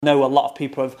know a lot of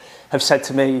people have said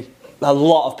to me, a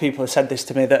lot of people have said this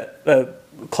to me that are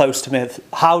close to me.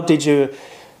 How did you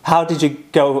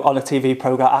go on a TV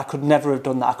programme? I could never have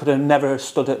done that. I could have never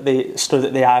stood at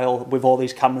the aisle with all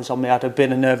these cameras on me. I'd have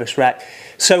been a nervous wreck.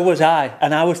 So was I,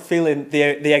 and I was feeling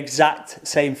the exact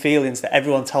same feelings that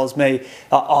everyone tells me.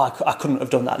 I couldn't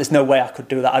have done that. There's no way I could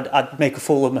do that. I'd make a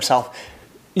fool of myself.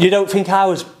 You don't think I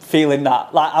was feeling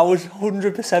that? Like, I was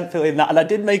 100% feeling that, and I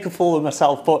did make a fool of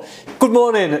myself. But good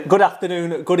morning, good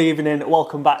afternoon, good evening.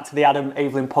 Welcome back to the Adam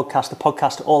Aveling Podcast, a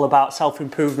podcast all about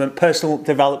self-improvement, personal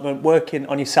development, working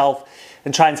on yourself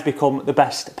and trying to become the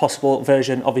best possible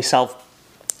version of yourself.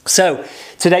 So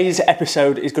today's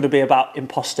episode is going to be about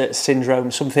imposter syndrome,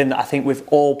 something that I think we've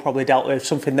all probably dealt with,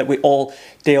 something that we all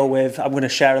deal with. I'm going to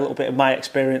share a little bit of my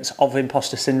experience of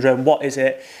imposter syndrome, what is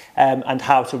it, and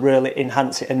how to really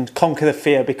enhance it and conquer the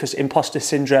fear, because imposter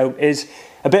syndrome is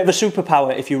a bit of a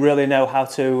superpower if you really know how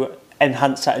to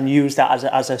enhance that and use that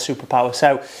as a superpower.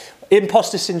 So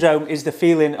imposter syndrome is the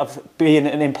feeling of being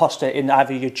an imposter in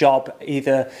either your job,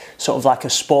 either sort of like a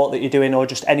sport that you're doing, or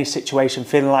just any situation,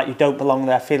 feeling like you don't belong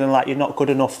there, feeling like you're not good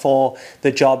enough for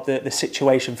the job, the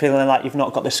situation, feeling like you've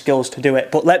not got the skills to do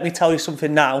it. But let me tell you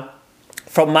something now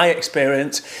from my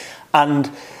experience,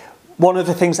 and one of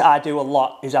the things that I do a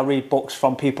lot is I read books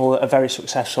from people that are very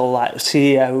successful, like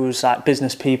CEOs, like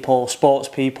business people, sports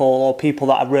people, or people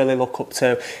that I really look up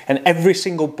to. And every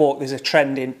single book, there's a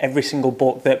trend in every single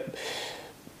book that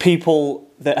people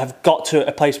that have got to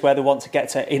a place where they want to get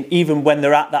to, and even when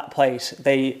they're at that place,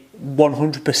 they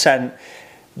 100%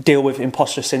 deal with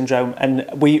imposter syndrome. And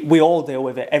we all deal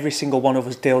with it. Every single one of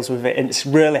us deals with it. And it's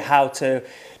really how to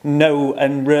know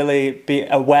and really be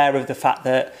aware of the fact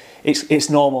that it's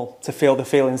normal to feel the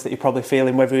feelings that you're probably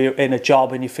feeling, whether you're in a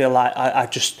job and you feel like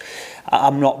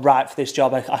I'm not right for this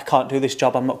job, I can't do this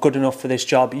job, I'm not good enough for this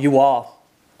job. You are.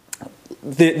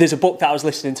 There's a book that I was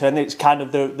listening to, and it's kind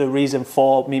of the reason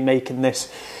for me making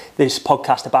this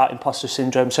podcast about imposter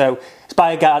syndrome. So it's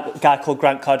by a guy called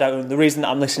Grant Cardone. The reason that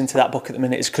I'm listening to that book at the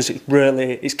minute is because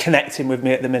it's connecting with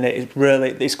me at the minute.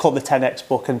 It's called the 10X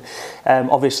book, and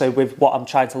obviously with what I'm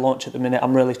trying to launch at the minute,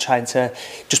 I'm really trying to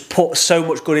just put so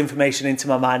much good information into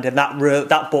my mind, and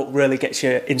that book really gets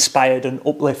you inspired and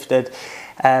uplifted.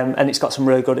 And it's got some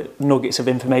really good nuggets of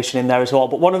information in there as well.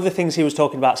 But one of the things he was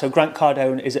talking about, so Grant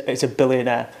Cardone is a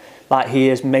billionaire, like he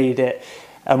has made it.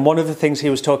 And one of the things he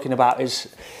was talking about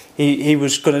is he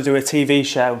was going to do a TV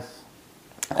show.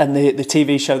 And the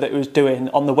TV show that he was doing,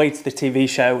 on the way to the TV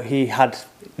show, he had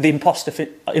the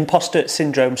imposter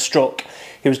syndrome struck.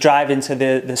 He was driving to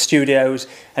the studios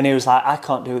and he was like, I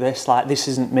can't do this, like this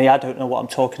isn't me, I don't know what I'm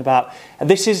talking about. And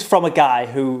this is from a guy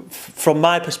who, from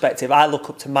my perspective, I look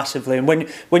up to massively. And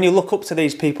when you look up to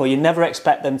these people, you never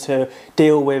expect them to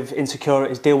deal with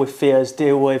insecurities, deal with fears,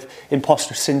 deal with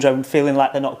imposter syndrome, feeling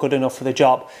like they're not good enough for the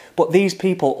job. But these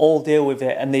people all deal with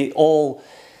it, and they all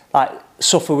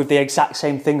suffer with the exact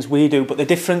same things we do. But the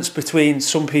difference between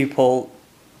some people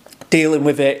dealing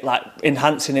with it, like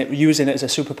enhancing it, using it as a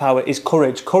superpower, is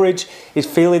courage. Courage is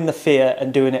feeling the fear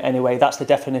and doing it anyway. That's the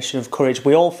definition of courage.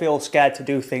 We all feel scared to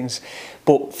do things,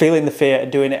 but feeling the fear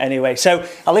and doing it anyway. So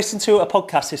I listened to a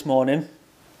podcast this morning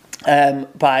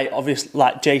by obviously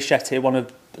like Jay Shetty, one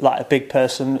of a big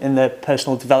person in the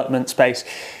personal development space.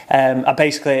 I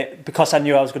basically, because I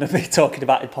knew I was going to be talking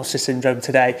about imposter syndrome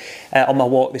today on my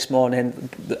walk this morning.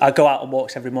 I go out on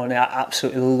walks every morning. I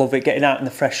absolutely love it, getting out in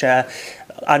the fresh air.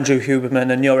 Andrew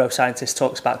Huberman, a neuroscientist,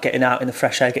 talks about getting out in the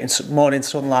fresh air, getting morning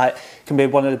sunlight can be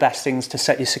one of the best things to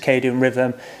set your circadian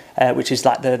rhythm, which is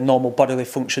like the normal bodily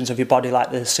functions of your body,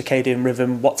 like the circadian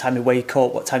rhythm, what time you wake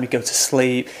up, what time you go to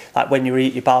sleep, like when you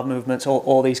eat, your bowel movements,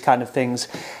 all these kind of things.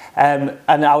 And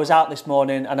I was out this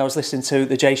morning and I was listening to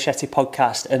the Jay Shetty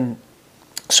podcast, and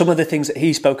some of the things that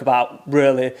he spoke about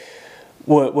really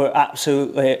were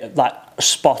absolutely like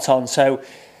spot on. So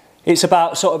it's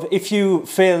about sort of, if you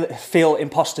feel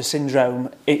imposter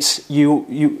syndrome, it's if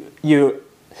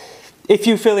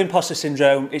you feel imposter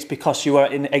syndrome, it's because you are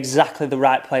in exactly the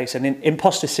right place. And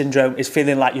imposter syndrome is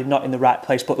feeling like you're not in the right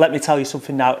place. But let me tell you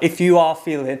something now. If you are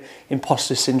feeling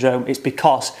imposter syndrome, it's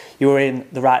because you're in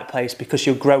the right place, because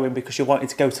you're growing, because you're wanting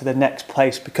to go to the next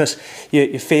place, because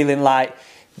you're feeling like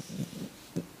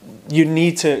you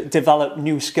need to develop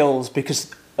new skills. Because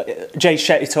Jay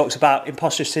Shetty talks about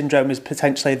imposter syndrome as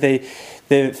potentially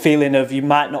the feeling of you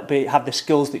might not have the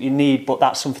skills that you need, but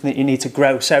that's something that you need to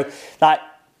grow. So like,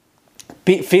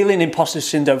 feeling imposter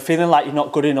syndrome, feeling like you're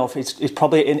not good enough is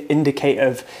probably an indicator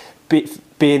of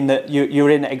being that you're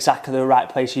in exactly the right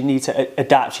place. You need to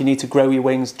adapt, you need to grow your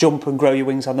wings, jump and grow your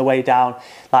wings on the way down.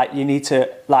 Like, you need to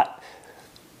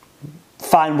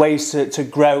find ways to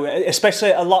grow.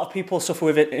 Especially a lot of people suffer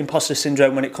with imposter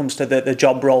syndrome when it comes to the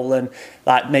job role, and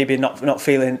like maybe not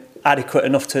feeling adequate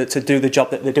enough to do the job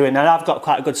that they're doing. And I've got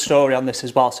quite a good story on this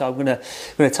as well, so I'm gonna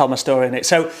tell my story in it.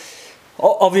 So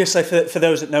obviously for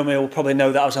those that know me will probably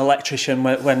know that I was an electrician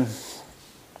when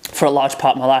for a large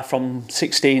part of my life, from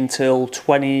 16 till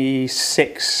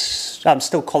 26. I'm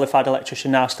still qualified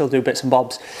electrician now, still do bits and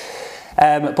bobs.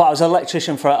 But I was an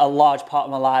electrician for a large part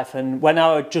of my life, and when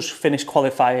I had just finished my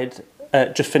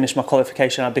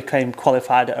qualification, I became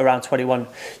qualified at around 21.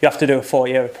 You have to do a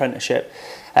 4-year apprenticeship.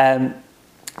 And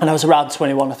I was around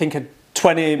 21, I think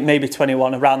 20, maybe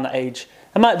 21, around that age.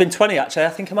 I might have been 20 actually, I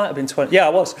think I might have been 20. Yeah, I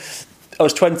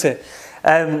was 20.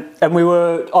 And we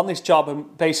were on this job,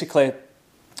 and basically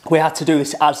we had to do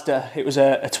this ASDA. It was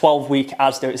a 12-week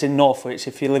ASDA. It's in Northwich.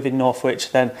 If you live in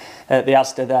Northwich, then the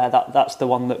ASDA there, that's the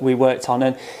one that we worked on.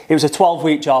 And it was a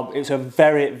 12-week job. It was a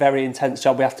very, very intense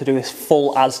job. We have to do this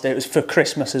full ASDA. It was for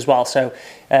Christmas as well. So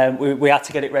we had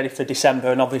to get it ready for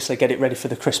December and obviously get it ready for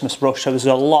the Christmas rush. So there was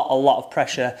a lot of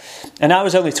pressure. And I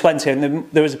was only 20,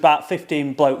 and there was about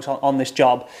 15 blokes on this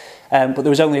job. But there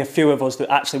was only a few of us that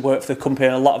actually worked for the company,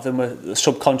 and a lot of them were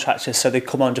subcontractors, so they'd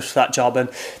come on just for that job. And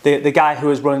the guy who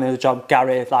was running the job,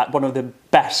 Gary, like one of the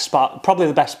best spark, probably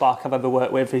the best spark I've ever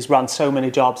worked with. He's ran so many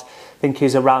jobs. I think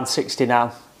he's around 60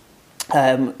 now.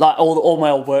 Like all my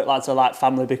old work lads are like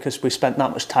family because we spent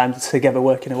that much time together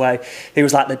working away. He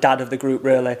was like the dad of the group,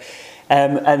 really.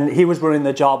 And he was running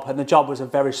the job, and the job was a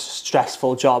very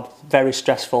stressful job, very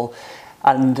stressful.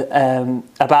 And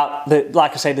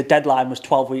like I say, the deadline was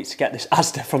 12 weeks to get this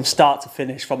ASDA from start to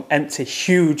finish, from empty,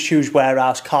 huge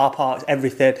warehouse, car parks,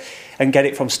 everything, and get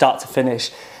it from start to finish.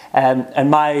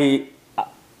 And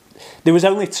there was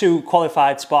only 2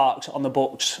 qualified sparks on the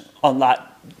books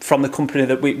from the company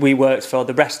that we worked for.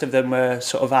 The rest of them were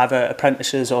sort of either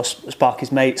apprentices or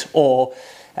Sparky's mates or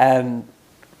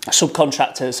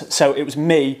subcontractors. So it was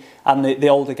me and the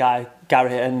older guy,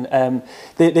 Gary, and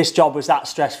this job was that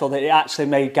stressful that it actually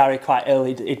made Gary quite ill.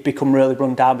 He'd become really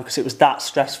run down because it was that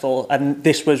stressful, and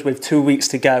this was with 2 weeks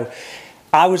to go.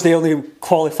 I was the only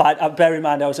qualified, bear in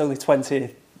mind I was only 20,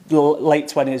 late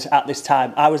 20s at this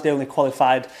time. I was the only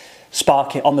qualified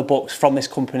Sparky on the books from this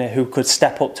company who could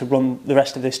step up to run the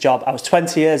rest of this job. I was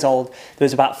 20 years old. There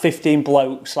was about 15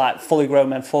 blokes, like fully grown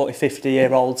men, 40,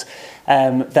 50-year-olds,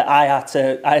 that I had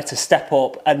to step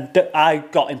up, and I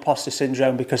got imposter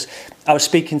syndrome because I was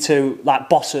speaking to like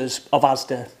bosses of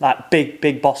ASDA, like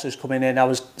big bosses coming in. I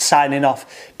was signing off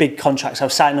big contracts. I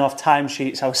was signing off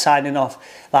timesheets. I was signing off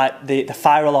like the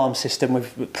fire alarm system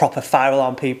with proper fire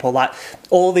alarm people, like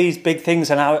all these big things,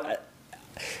 and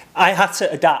I had to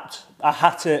adapt.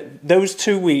 Those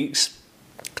 2 weeks,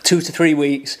 2 to 3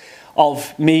 weeks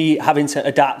of me having to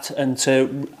adapt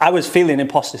I was feeling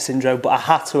imposter syndrome, but I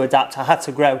had to adapt, I had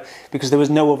to grow because there was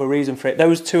no other reason for it.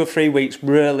 Those 2 or 3 weeks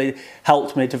really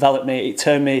helped me, develop me. It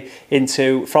turned me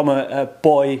from a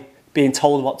boy being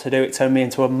told what to do, it turned me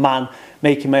into a man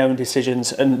making my own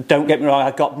decisions. And don't get me wrong,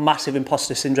 I got massive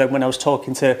imposter syndrome when I was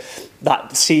talking to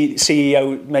that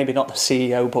CEO, maybe not the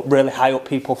CEO, but really high up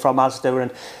people from Asda,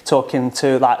 and talking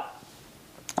to like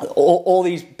all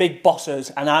these big bosses,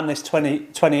 and I'm this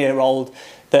 20-year-old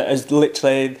that has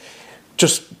literally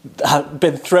just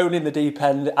been thrown in the deep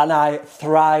end, and I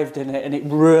thrived in it, and it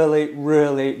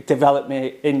really developed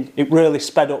me. It really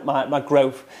sped up my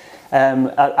growth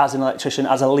as an electrician,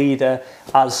 as a leader,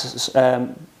 as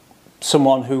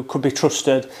someone who could be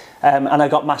trusted, and I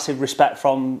got massive respect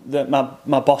from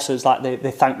my bosses. Like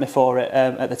they thanked me for it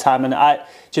at the time. And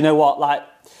do you know what? Like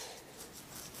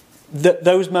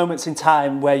those moments in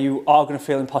time where you are going to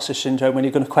feel imposter syndrome, when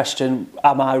you're going to question,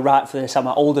 am I right for this? Am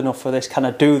I old enough for this? Can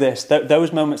I do this?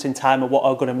 Those moments in time are what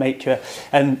are going to make you.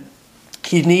 And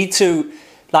you need to,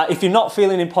 like, if you're not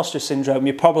feeling imposter syndrome,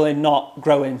 you're probably not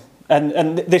growing.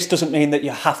 And this doesn't mean that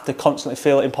you have to constantly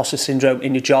feel imposter syndrome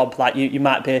in your job. Like you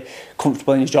might be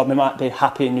comfortable in your job, you might be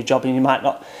happy in your job, and you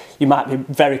might be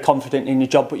very confident in your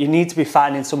job, but you need to be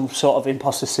finding some sort of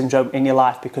imposter syndrome in your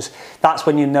life, because that's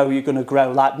when you know you're going to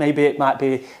grow. Like maybe it might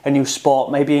be a new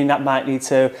sport, maybe you might need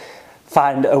to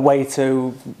find a way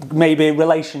to, maybe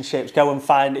relationships, go and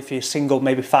find, if you're single,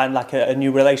 maybe find like a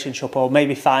new relationship, or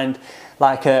maybe find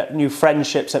like new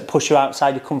friendships that push you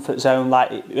outside your comfort zone.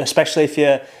 Like especially if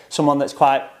you're someone that's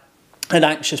quite an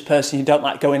anxious person, you don't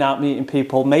like going out meeting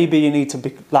people, maybe you need to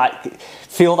be like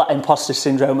feel that imposter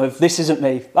syndrome of this isn't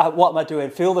me, like, what am I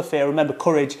doing? Feel the fear. Remember,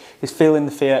 courage is feeling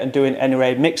the fear and doing it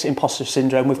anyway. Mix imposter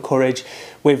syndrome with courage,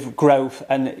 with growth,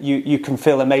 and you can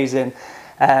feel amazing.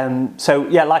 So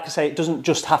yeah, like I say, it doesn't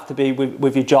just have to be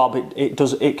with your job.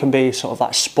 It can be sort of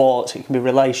like sports, it can be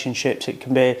relationships, it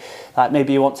can be like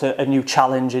maybe you want a new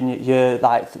challenge and you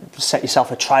like set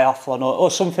yourself a triathlon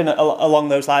or something along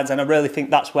those lines. And I really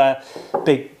think that's where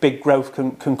big growth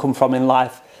can come from in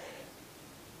life.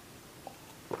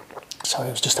 Sorry,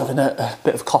 I was just having a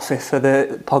bit of coffee for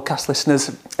the podcast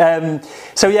listeners.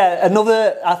 So yeah,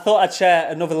 I thought I'd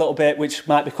share another little bit which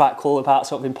might be quite cool about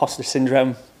sort of imposter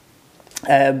syndrome.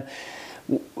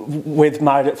 With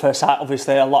Married at First Sight,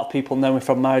 obviously a lot of people know me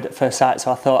from Married at First Sight,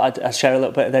 so I thought I'd share a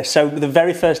little bit of this. So the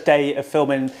very first day of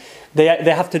filming, they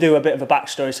have to do a bit of a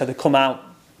backstory, so they come out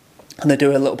and they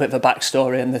do a little bit of a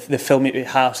backstory and they film you at your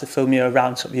house, they film you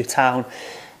around sort of your town.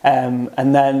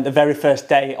 And then the very first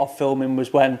day of filming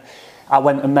was when I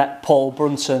went and met Paul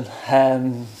Brunson,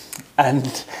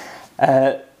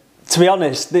 to be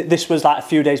honest, this was like a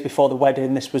few days before the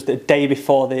wedding. This was the day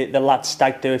before the lad's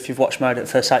stag do. If you've watched Married at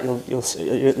First Sight,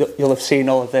 you'll have seen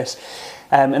all of this.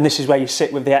 And this is where you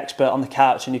sit with the expert on the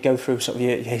couch and you go through sort of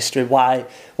your history, why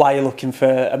you're looking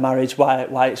for a marriage,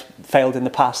 why it's failed in the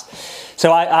past.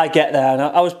 So I get there and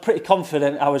I was pretty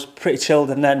confident, I was pretty chilled,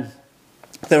 and then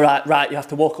they're right, you have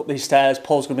to walk up these stairs.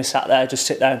 Paul's going to be sat there, just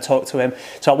sit there and talk to him.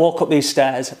 So I walk up these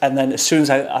stairs, and then as soon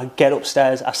as I get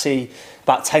upstairs, I see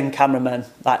about 10 cameramen,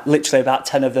 like literally about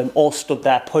 10 of them, all stood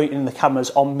there pointing the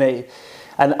cameras on me.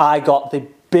 And I got the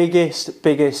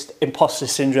biggest imposter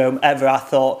syndrome ever. I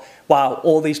thought, wow,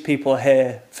 all these people are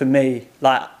here for me.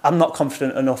 Like, I'm not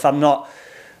confident enough. I'm not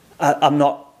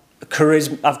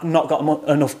charisma. I've not got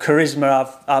enough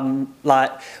charisma. I'm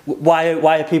like, why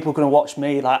are people going to watch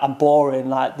me? Like, I'm boring.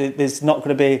 Like, there's not going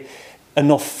to be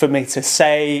enough for me to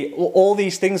say. All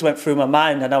these things went through my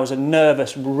mind, and I was a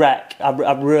nervous wreck. I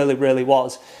really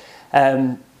was.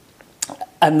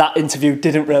 And that interview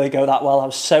didn't really go that well. I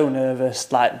was so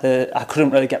nervous. Like, I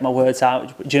couldn't really get my words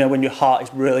out. Do you know when your heart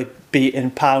is really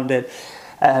beating, pounding?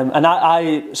 And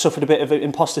I suffered a bit of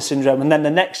imposter syndrome. And then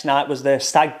the next night was the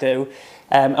stag do.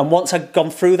 And once I'd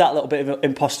gone through that little bit of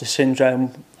imposter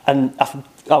syndrome, and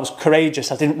I was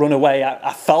courageous, I didn't run away.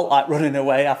 I felt like running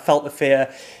away. I felt the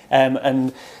fear,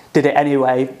 and did it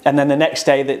anyway. And then the next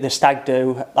day, the stag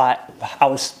do, like I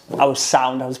was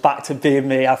sound. I was back to being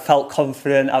me. I felt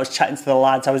confident. I was chatting to the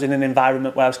lads. I was in an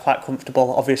environment where I was quite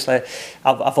comfortable. Obviously,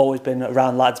 I've always been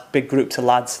around lads, big groups of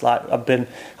lads. Like I'm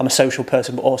a social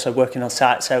person, but also working on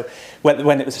site. So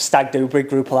when it was a stag do, big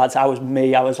group of lads, I was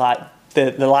me. I was like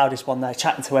the loudest one there,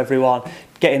 chatting to everyone,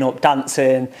 getting up,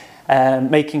 dancing,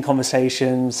 making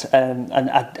conversations, and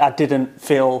I didn't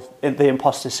feel the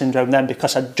imposter syndrome then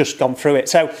because I'd just gone through it.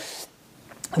 So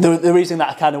the reason that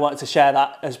I kind of wanted to share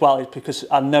that as well is because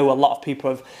I know a lot of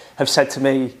people have said to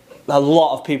me, a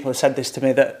lot of people have said this to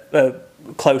me that are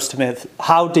close to me.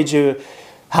 How did you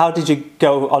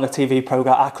go on a TV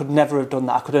programme? I could never have done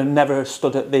that. I could have never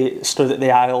stood at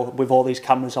the aisle with all these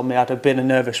cameras on me. I'd have been a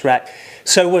nervous wreck.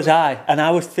 So was I. And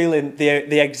I was feeling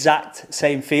the exact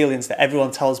same feelings that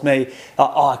everyone tells me,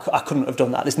 I couldn't have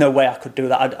done that. There's no way I could do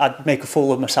that. I'd make a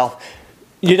fool of myself.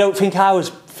 You don't think I was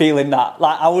feeling that?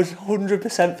 Like, I was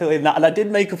 100% feeling that. And I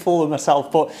did make a fool of myself.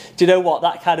 But do you know what?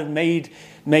 That kind of made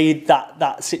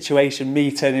that situation, me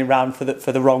turning around for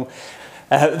the wrong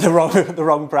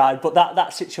bride. But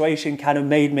that situation kind of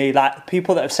made me, like,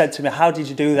 people that have said to me, how did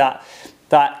you do that?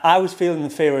 That I was feeling the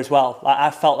fear as well. Like,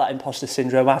 I felt that imposter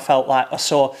syndrome. I felt like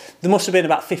there must have been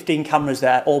about 15 cameras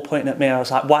there all pointing at me. I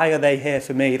was like, why are they here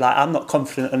for me? Like, I'm not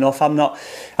confident enough. I've not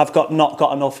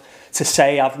got enough to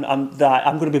say. I'm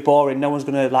going to be boring. No one's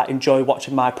going to like enjoy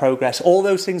watching my progress. All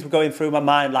those things were going through my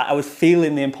mind. Like, I was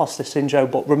feeling the imposter syndrome.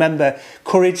 But remember,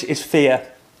 courage is fear.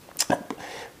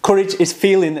 Courage is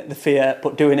feeling the fear,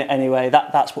 but doing it anyway.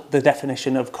 That's what the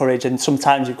definition of courage. And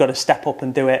sometimes you've got to step up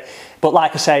and do it. But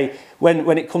like I say,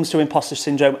 when it comes to imposter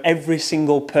syndrome, every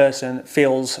single person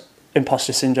feels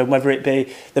imposter syndrome, whether it be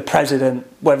the president,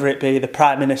 whether it be the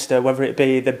prime minister, whether it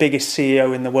be the biggest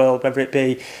CEO in the world, whether it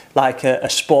be like a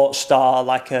sports star,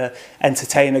 like a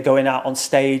entertainer going out on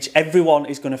stage. Everyone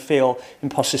is going to feel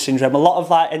imposter syndrome. A lot of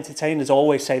like entertainers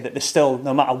always say that they still,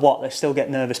 no matter what, they still get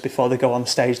nervous before they go on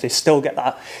stage. They still get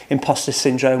that imposter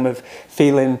syndrome of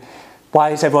feeling,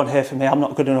 why is everyone here for me? I'm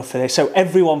not good enough for this. So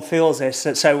everyone feels this.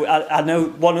 So I know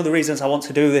one of the reasons I want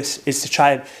to do this is to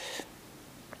try and,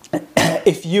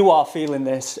 if you are feeling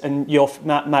this and you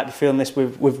might be feeling this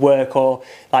with work, or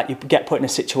like you get put in a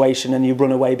situation and you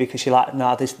run away because you're like,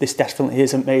 nah, this definitely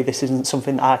isn't me. This isn't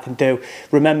something that I can do.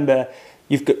 Remember,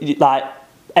 like,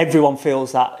 everyone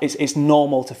feels that. It's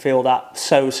normal to feel that.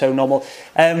 So normal.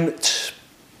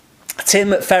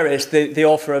 Tim Ferriss, the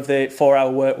author of the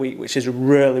 4-Hour Workweek, which is a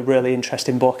really, really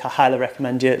interesting book. I highly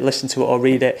recommend you listen to it or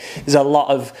read it. There's a lot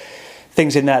of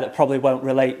things in there that probably won't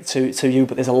relate to you,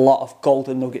 but there's a lot of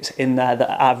golden nuggets in there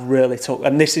that I've really took,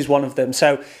 and this is one of them.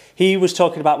 So he was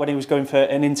talking about when he was going for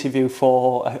an interview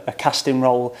for a casting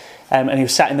role, and he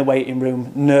was sat in the waiting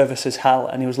room, nervous as hell,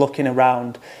 and he was looking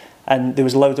around, and there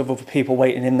was loads of other people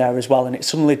waiting in there as well, and it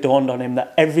suddenly dawned on him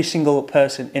that every single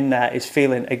person in there is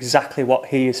feeling exactly what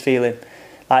he is feeling.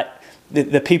 Like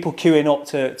the people queuing up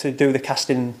to do the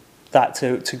casting, that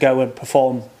to go and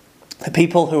perform, the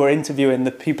people who are interviewing,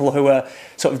 the people who are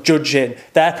sort of judging,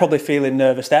 they're probably feeling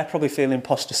nervous. They're probably feeling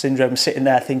imposter syndrome, sitting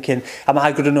there thinking, am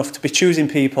I good enough to be choosing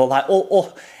people? Like,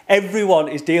 everyone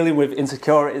is dealing with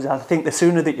insecurities. I think the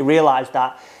sooner that you realise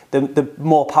that, the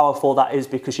more powerful that is,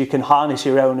 because you can harness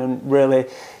your own and really,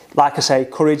 like I say,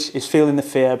 courage is feeling the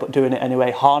fear but doing it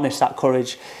anyway. Harness that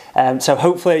courage. So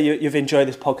hopefully you've enjoyed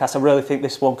this podcast. I really think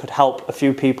this one could help a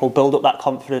few people build up that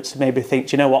confidence to maybe think,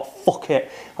 do you know what, fuck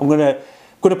it, I'm going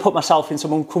to put myself in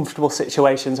some uncomfortable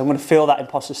situations. I'm going to feel that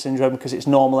imposter syndrome because it's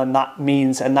normal, and that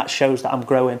means and that shows that I'm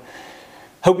growing.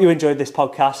 Hope you enjoyed this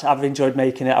podcast. I've enjoyed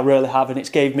making it. I really have, and it's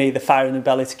gave me the fire in the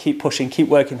belly to keep pushing, keep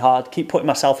working hard, keep putting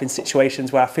myself in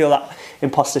situations where I feel that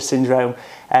imposter syndrome.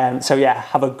 So yeah,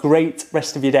 have a great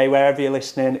rest of your day wherever you're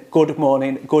listening. Good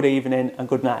morning, good evening, and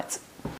good night.